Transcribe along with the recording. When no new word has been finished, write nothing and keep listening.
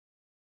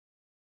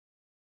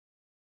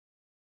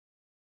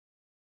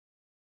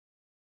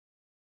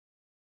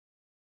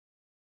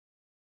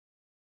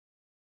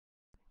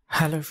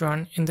Hello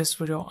everyone, in this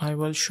video I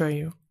will show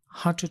you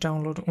how to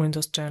download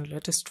Windows 10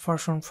 latest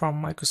version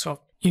from Microsoft.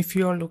 If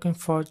you are looking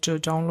for to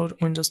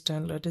download Windows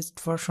 10 latest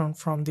version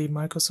from the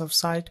Microsoft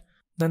site,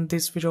 then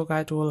this video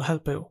guide will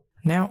help you.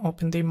 Now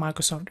open the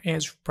Microsoft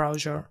Edge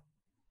browser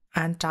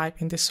and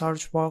type in the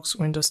search box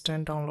Windows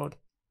 10 download.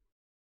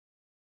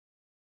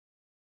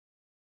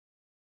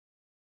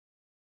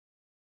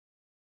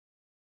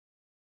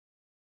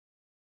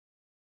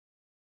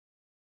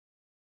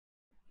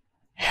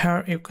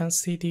 Here you can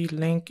see the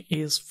link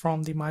is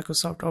from the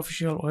Microsoft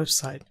official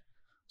website,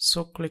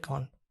 so click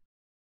on.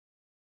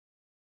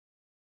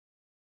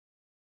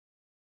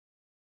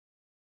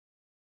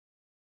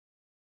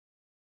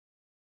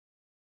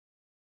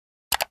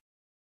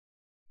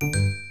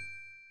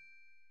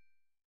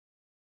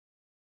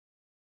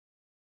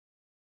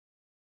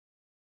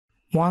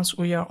 Once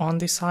we are on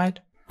the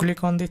site,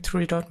 click on the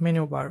three-dot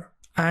menu bar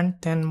and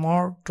then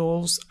More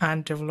Tools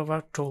and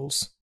Developer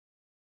Tools.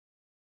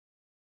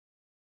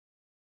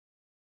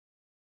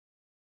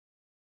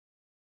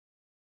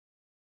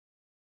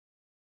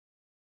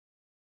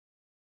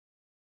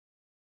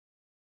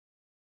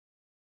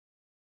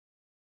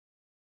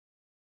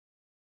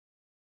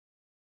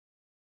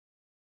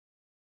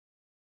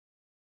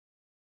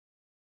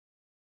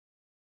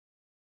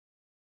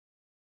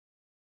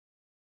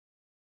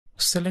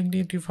 Select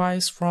the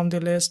device from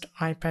the list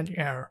iPad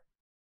Air.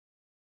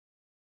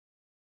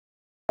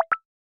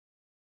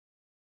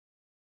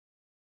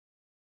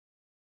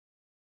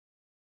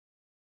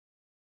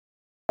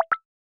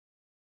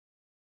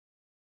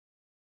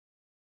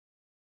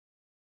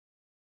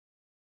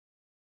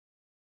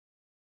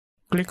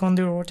 Click on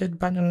the rotate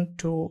button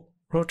to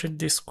rotate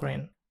the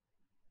screen.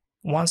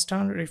 Once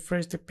done,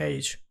 refresh the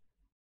page.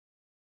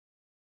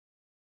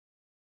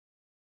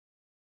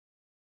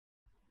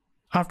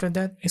 After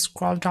that,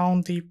 scroll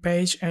down the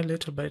page a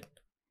little bit.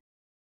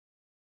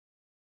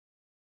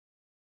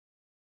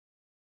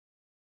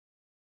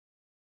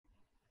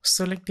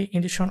 Select the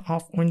edition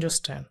of Windows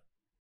 10.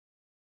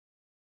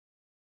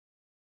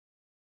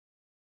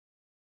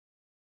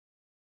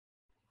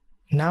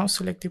 Now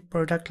select the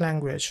product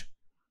language.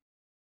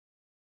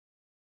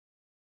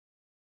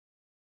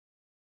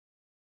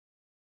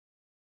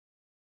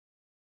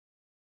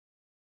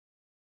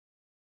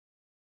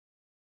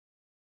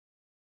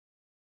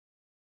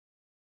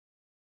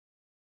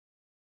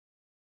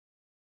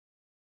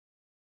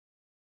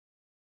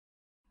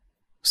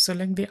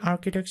 Select the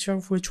architecture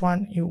of which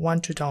one you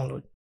want to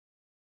download.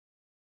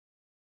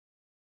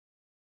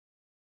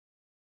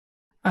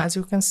 As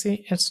you can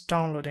see, it's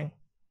downloading.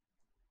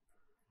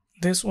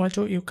 This way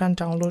too you can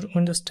download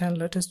Windows 10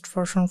 latest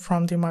version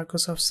from the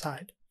Microsoft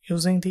site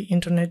using the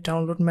Internet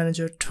Download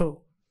Manager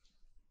tool.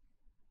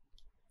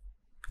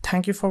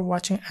 Thank you for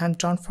watching and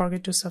don't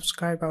forget to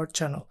subscribe our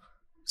channel.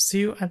 See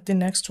you at the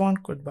next one.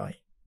 Goodbye.